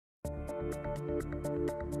I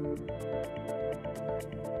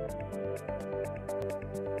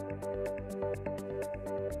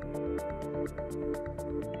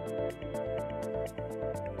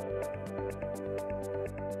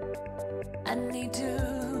need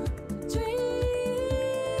to drink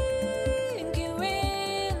you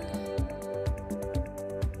in.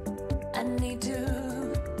 I need to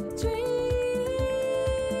drink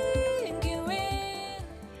you in.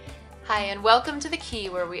 Hi, and welcome to The Key,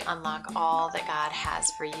 where we unlock all that God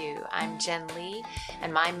has for you. I'm Jenn Lee,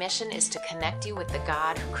 and my mission is to connect you with the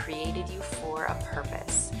God who created you for a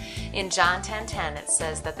purpose. In John 10:10, it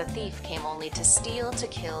says that the thief came only to steal, to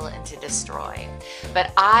kill, and to destroy.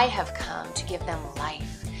 But I have come to give them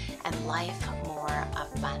life, and life more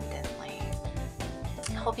abundantly.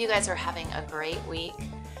 I hope you guys are having a great week.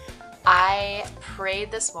 I prayed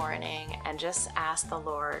this morning and just asked the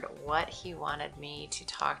Lord what He wanted me to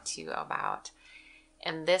talk to you about.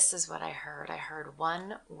 And this is what I heard. I heard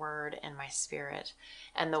one word in my spirit,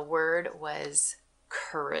 and the word was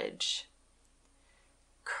courage.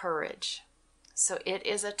 Courage. So it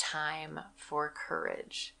is a time for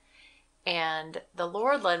courage. And the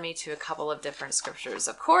Lord led me to a couple of different scriptures.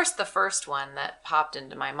 Of course, the first one that popped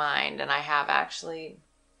into my mind, and I have actually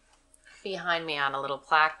behind me on a little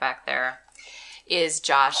plaque back there, is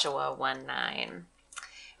Joshua 1:9,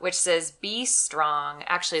 which says, be strong.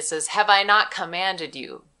 Actually, it says, have I not commanded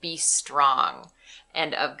you? Be strong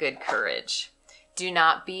and of good courage. Do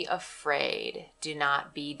not be afraid. Do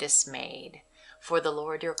not be dismayed. For the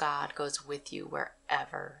Lord your God goes with you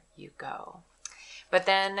wherever you go. But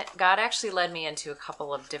then God actually led me into a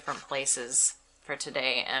couple of different places for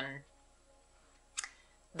today. And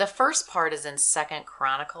the first part is in 2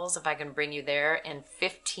 Chronicles, if I can bring you there, in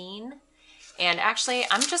 15. And actually,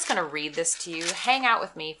 I'm just going to read this to you. Hang out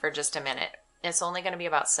with me for just a minute. It's only going to be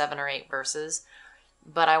about 7 or 8 verses.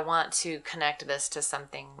 But I want to connect this to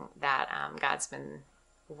something that God's been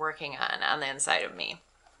working on the inside of me.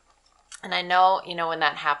 And I know, when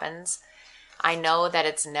that happens, I know that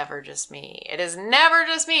it's never just me. It is never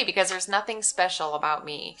just me, because there's nothing special about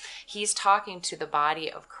me. He's talking to the body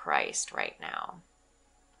of Christ right now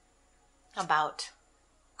about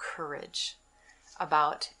courage,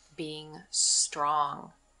 about being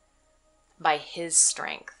strong by His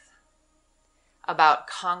strength, about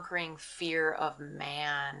conquering fear of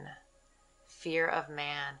man, fear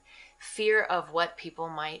of what people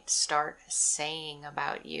might start saying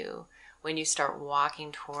about you when you start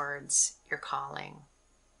walking towards your calling.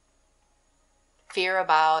 Fear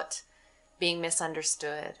about being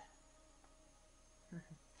misunderstood.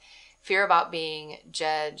 Fear about being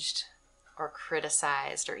judged or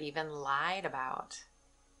criticized or even lied about.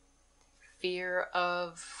 Fear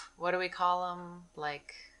of, what do we call them?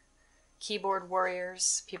 Like keyboard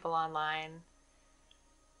warriors, people online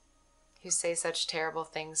who say such terrible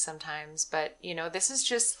things sometimes. But, this is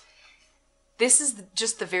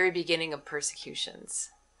just the very beginning of persecutions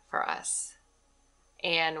for us.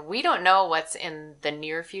 And we don't know what's in the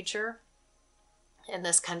near future in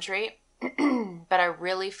this country, but I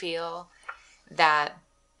really feel that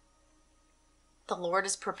the Lord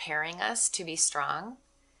is preparing us to be strong.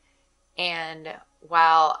 And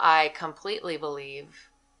while I completely believe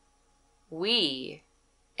we,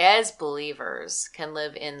 as believers, can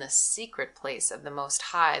live in the secret place of the Most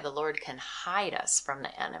High, the Lord can hide us from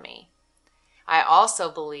the enemy. I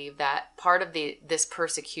also believe that part of this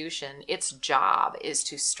persecution, its job is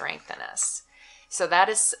to strengthen us. So that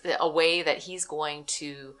is a way that He's going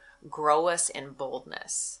to grow us in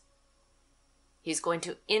boldness. He's going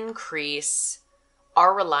to increase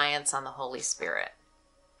our reliance on the Holy Spirit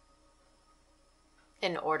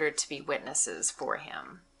in order to be witnesses for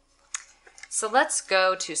Him. So let's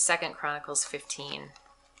go to 2 Chronicles 15.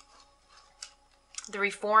 The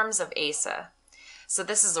reforms of Asa. So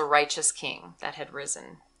this is a righteous king that had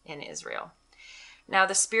risen in Israel. Now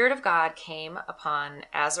the Spirit of God came upon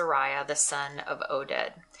Azariah, the son of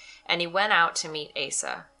Oded, and he went out to meet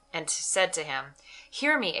Asa, and said to him,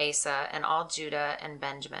 hear me, Asa, and all Judah and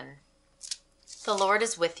Benjamin. The Lord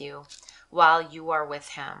is with you while you are with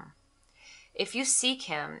Him. If you seek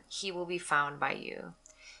Him, He will be found by you.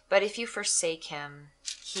 But if you forsake Him,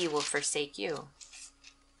 He will forsake you.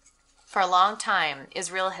 For a long time,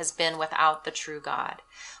 Israel has been without the true God,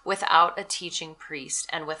 without a teaching priest,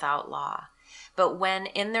 and without law. But when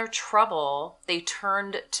in their trouble they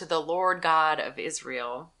turned to the Lord God of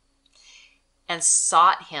Israel and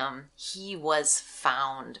sought Him, He was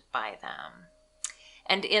found by them.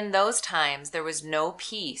 And in those times there was no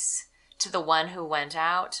peace to the one who went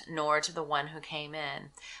out, nor to the one who came in,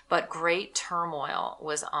 but great turmoil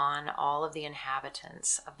was on all of the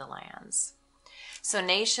inhabitants of the lands. So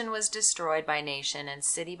nation was destroyed by nation and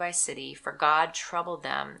city by city, for God troubled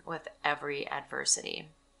them with every adversity.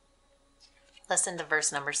 Listen to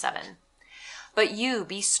verse number 7. But you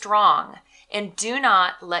be strong, and do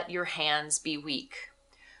not let your hands be weak,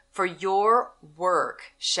 for your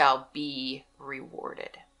work shall be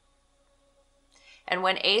rewarded. And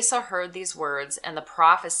when Asa heard these words and the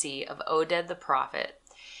prophecy of Oded the prophet,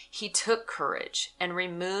 he took courage and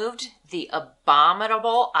removed the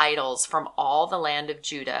abominable idols from all the land of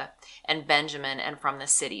Judah and Benjamin and from the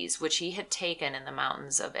cities, which he had taken in the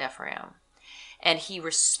mountains of Ephraim. And he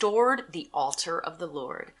restored the altar of the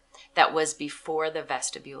Lord that was before the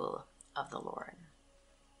vestibule of the Lord.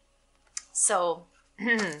 So,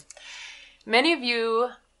 many of you,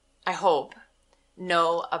 I hope,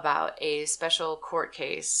 know about a special court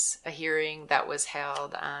case, a hearing that was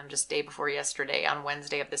held just day before yesterday on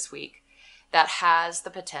Wednesday of this week that has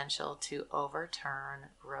the potential to overturn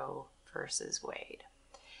Roe versus Wade.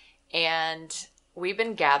 And we've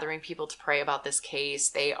been gathering people to pray about this case.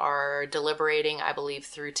 They are deliberating, I believe,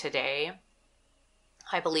 through today.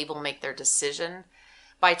 I believe will make their decision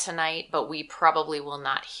by tonight, but we probably will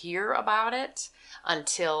not hear about it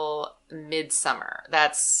until midsummer.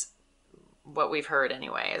 That's what we've heard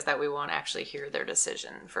anyway, is that we won't actually hear their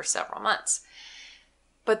decision for several months.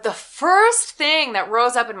 But the first thing that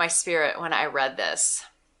rose up in my spirit when I read this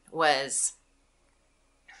was,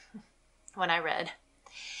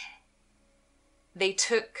 they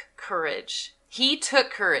took courage. He took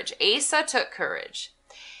courage. Asa took courage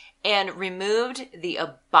and removed the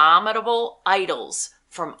abominable idols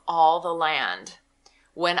from all the land.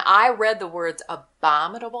 When I read the words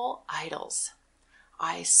abominable idols,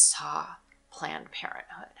 I saw Planned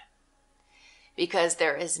Parenthood. Because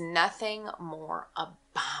there is nothing more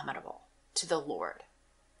abominable to the Lord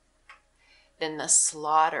than the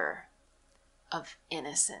slaughter of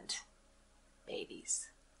innocent babies.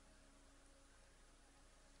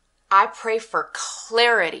 I pray for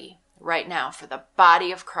clarity right now for the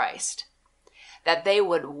body of Christ, that they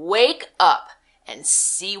would wake up and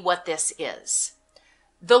see what this is.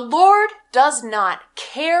 The Lord does not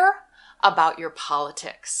care about your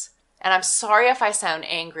politics. And I'm sorry if I sound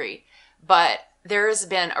angry, but there has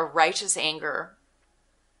been a righteous anger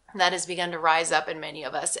that has begun to rise up in many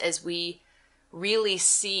of us as we really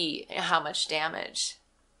see how much damage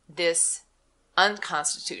this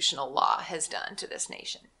unconstitutional law has done to this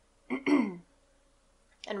nation.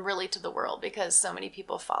 And really to the world, because so many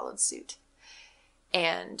people followed suit.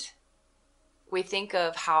 And we think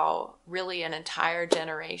of how really an entire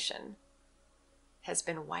generation has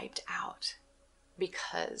been wiped out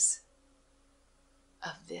because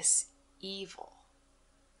of this evil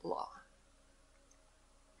law.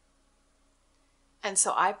 And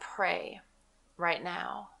so I pray right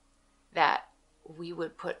now that we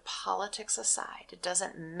would put politics aside. It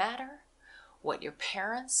doesn't matter what your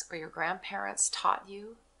parents or your grandparents taught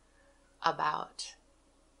you about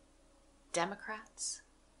Democrats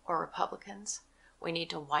or Republicans. We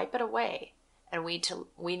need to wipe it away, and we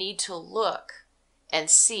need to look and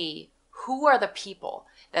see who are the people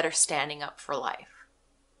that are standing up for life.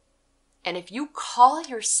 And if you call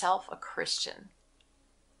yourself a Christian,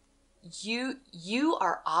 you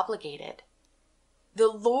are obligated. The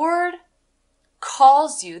Lord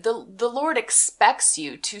calls you, the Lord expects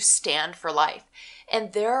you to stand for life.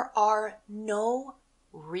 And there are no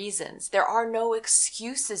reasons, there are no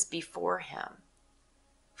excuses before him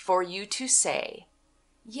for you to say,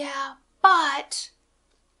 yeah, but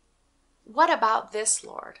what about this,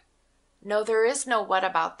 Lord? No, there is no what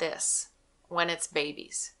about this when it's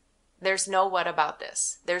babies. There's no what about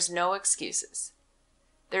this. There's no excuses.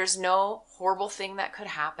 There's no horrible thing that could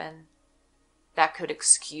happen that could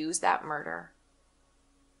excuse that murder.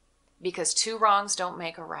 Because two wrongs don't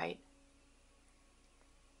make a right.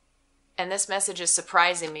 And this message is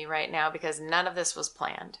surprising me right now because none of this was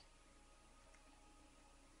planned.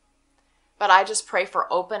 But I just pray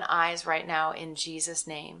for open eyes right now in Jesus'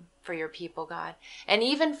 name for your people, God. And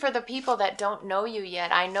even for the people that don't know you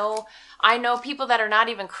yet. I know people that are not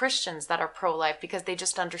even Christians that are pro-life because they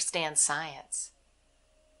just understand science.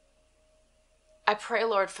 I pray,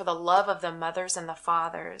 Lord, for the love of the mothers and the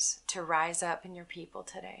fathers to rise up in your people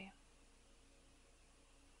today.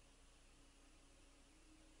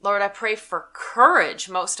 Lord, I pray for courage,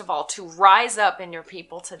 most of all, to rise up in your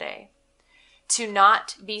people today, to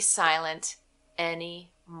not be silent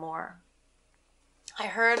anymore. I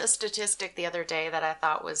heard a statistic the other day that I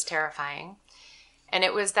thought was terrifying, and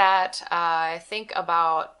it was that I think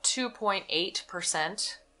about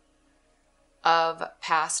 2.8% of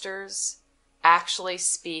pastors actually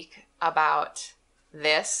speak about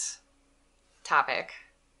this topic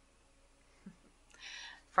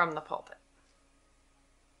from the pulpit.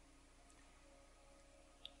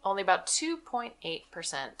 Only about 2.8%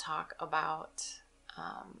 talk about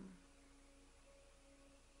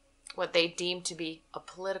what they deem to be a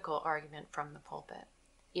political argument from the pulpit,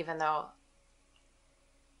 even though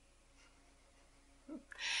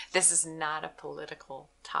this is not a political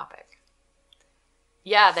topic.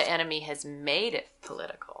 Yeah, the enemy has made it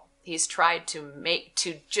political. He's tried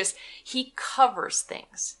he covers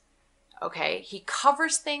things. Okay? He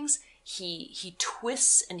covers things, he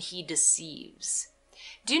twists and he deceives.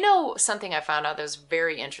 Do you know something I found out that was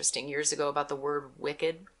very interesting years ago about the word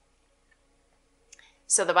wicked?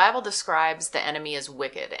 So the Bible describes the enemy as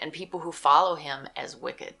wicked and people who follow him as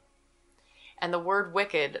wicked. And the word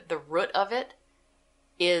wicked, the root of it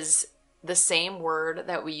is the same word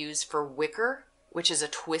that we use for wicker, which is a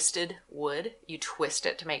twisted wood. You twist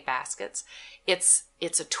it to make baskets. It's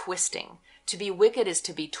a twisting. To be wicked is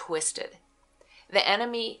to be twisted. The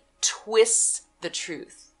enemy twists the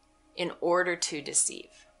truth in order to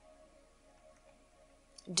deceive.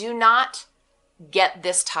 Do not get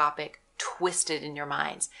this topic twisted in your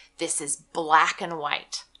minds. This is black and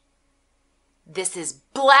white. This is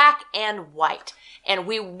black and white. And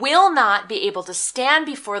we will not be able to stand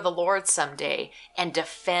before the Lord someday and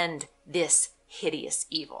defend this hideous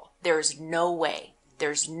evil. There's no way.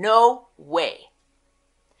 There's no way.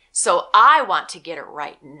 So I want to get it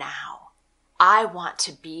right now. I want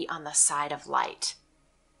to be on the side of light.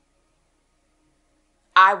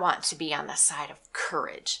 I want to be on the side of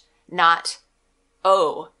courage, not,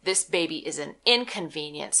 oh, this baby is an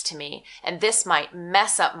inconvenience to me and this might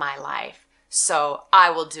mess up my life, so I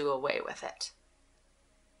will do away with it.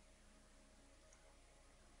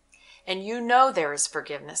 And you know there is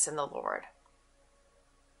forgiveness in the Lord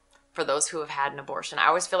for those who have had an abortion. I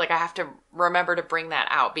always feel like I have to remember to bring that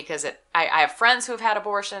out because I have friends who have had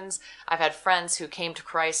abortions. I've had friends who came to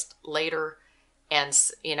Christ later and,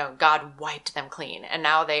 God wiped them clean. And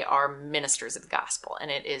now they are ministers of the gospel.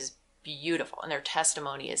 And it is beautiful. And their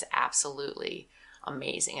testimony is absolutely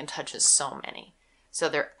amazing and touches so many. So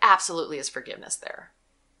there absolutely is forgiveness there.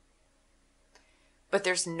 But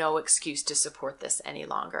there's no excuse to support this any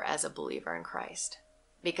longer as a believer in Christ.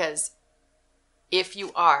 Because if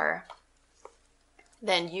you are,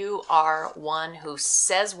 then you are one who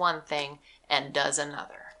says one thing and does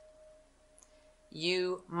another.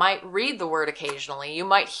 You might read the word occasionally, you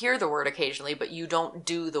might hear the word occasionally, but you don't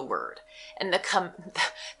do the word. And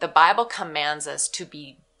the Bible commands us to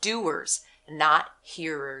be doers, not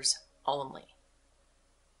hearers only.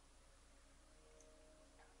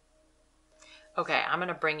 Okay, I'm going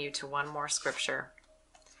to bring you to one more scripture.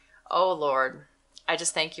 Oh Lord, I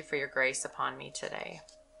just thank you for your grace upon me today.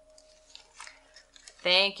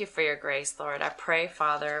 Thank you for your grace, Lord. I pray,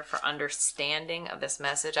 Father, for understanding of this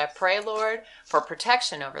message. I pray, Lord, for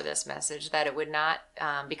protection over this message, that it would not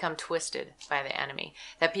become twisted by the enemy,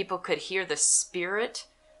 that people could hear the spirit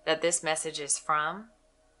that this message is from,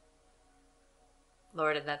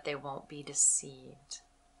 Lord, and that they won't be deceived.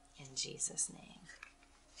 In Jesus' name.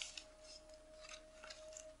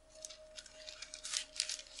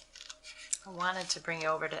 I wanted to bring you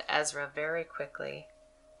over to Ezra very quickly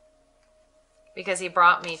because he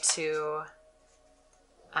brought me to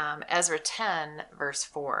Ezra 10, verse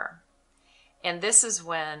 4. And this is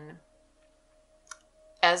when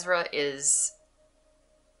Ezra is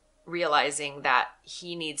realizing that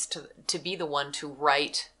he needs to be the one to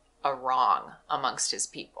right a wrong amongst his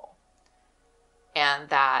people. And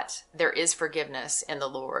that there is forgiveness in the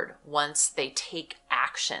Lord once they take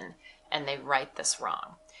action and they right this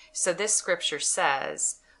wrong. So this scripture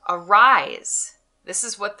says, arise. This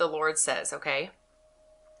is what the Lord says, okay?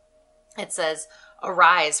 It says,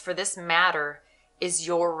 arise, for this matter is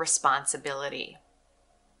your responsibility.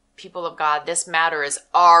 People of God, this matter is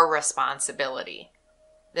our responsibility.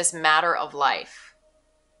 This matter of life.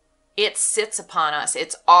 It sits upon us.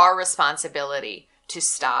 It's our responsibility to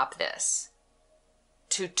stop this,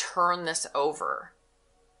 to turn this over.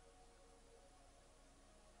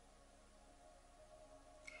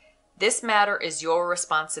 This matter is your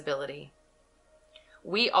responsibility.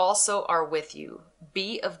 We also are with you.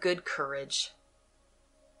 Be of good courage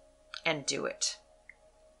and do it.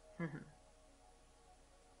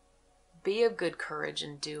 Be of good courage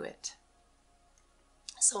and do it.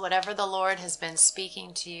 So whatever the Lord has been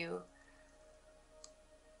speaking to you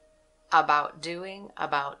about doing,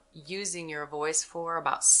 about using your voice for,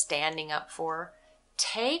 about standing up for,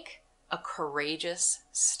 take a courageous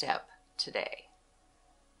step today.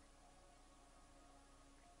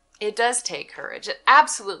 It does take courage. It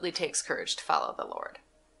absolutely takes courage to follow the Lord.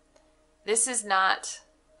 This is not,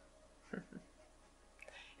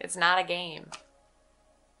 it's not a game.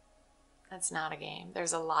 It's not a game.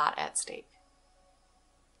 There's a lot at stake.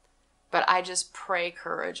 But I just pray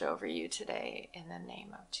courage over you today in the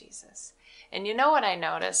name of Jesus. And you know what I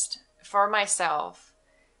noticed for myself?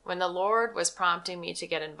 When the Lord was prompting me to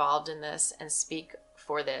get involved in this and speak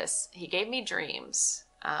for this, he gave me dreams.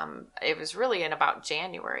 It was really in about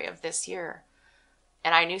January of this year.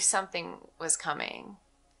 And I knew something was coming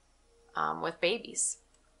with babies.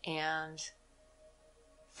 And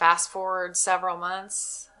fast forward several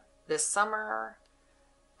months, this summer,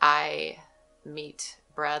 I meet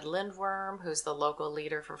Brad Lindworm, who's the local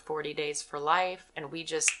leader for 40 Days for Life. And we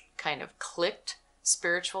just kind of clicked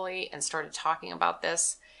spiritually and started talking about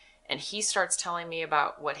this. And he starts telling me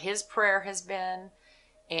about what his prayer has been.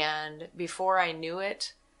 And before I knew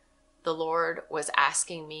it, the Lord was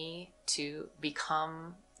asking me to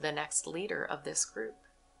become the next leader of this group.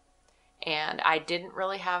 And I didn't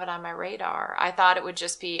really have it on my radar. I thought it would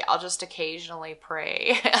just be, I'll just occasionally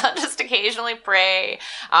pray. I'll just occasionally pray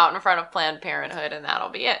out in front of Planned Parenthood and that'll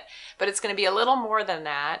be it. But it's going to be a little more than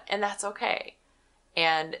that, and that's okay.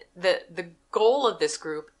 And the goal of this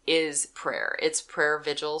group is prayer. It's prayer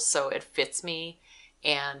vigils, so it fits me.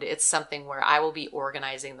 And it's something where I will be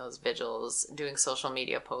organizing those vigils, doing social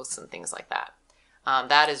media posts and things like that.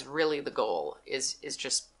 That is really the goal, is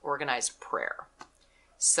just organized prayer.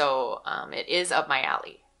 So it is up my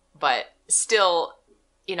alley, but still,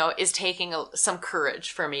 is taking some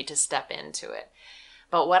courage for me to step into it.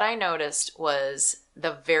 But what I noticed was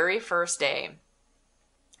the very first day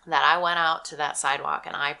that I went out to that sidewalk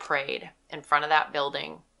and I prayed in front of that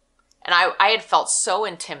building. And I had felt so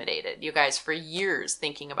intimidated, you guys, for years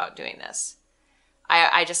thinking about doing this.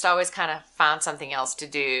 I just always kind of found something else to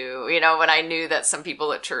do, when I knew that some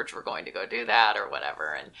people at church were going to go do that or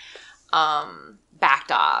whatever, and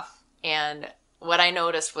backed off. And what I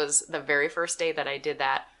noticed was the very first day that I did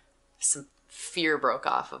that, some fear broke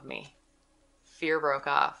off of me. Fear broke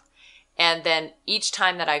off. And then each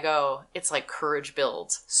time that I go, it's like courage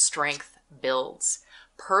builds, strength builds,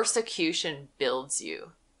 persecution builds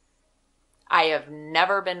you. I have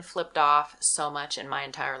never been flipped off so much in my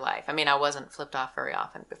entire life. I mean, I wasn't flipped off very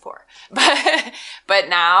often before, but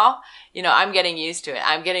now, I'm getting used to it.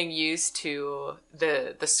 I'm getting used to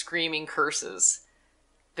the screaming curses.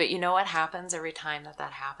 But you know what happens every time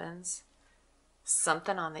that happens?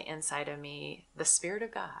 Something on the inside of me, the Spirit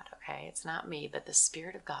of God, okay? It's not me, but the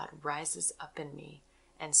Spirit of God rises up in me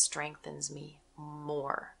and strengthens me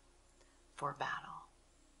more for battle.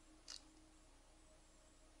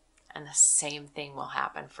 And the same thing will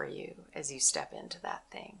happen for you as you step into that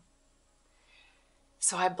thing.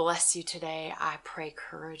 So I bless you today. I pray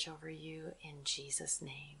courage over you in Jesus'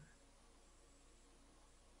 name.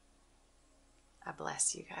 I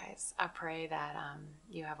bless you guys. I pray that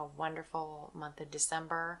you have a wonderful month of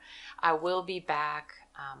December. I will be back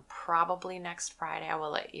probably next Friday. I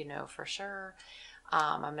will let you know for sure.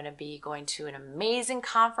 I'm going to be going to an amazing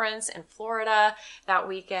conference in Florida that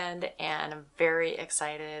weekend, and I'm very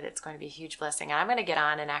excited. It's going to be a huge blessing. And I'm going to get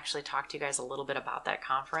on and actually talk to you guys a little bit about that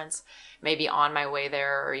conference, maybe on my way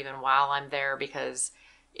there or even while I'm there, because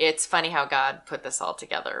it's funny how God put this all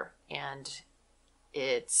together, and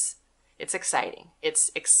it's exciting. It's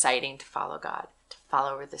exciting to follow God, to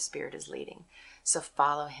follow where the Spirit is leading. So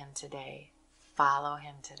follow Him today,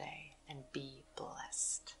 and be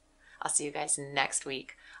blessed. I'll see you guys next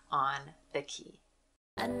week on The Key.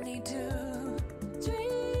 I need to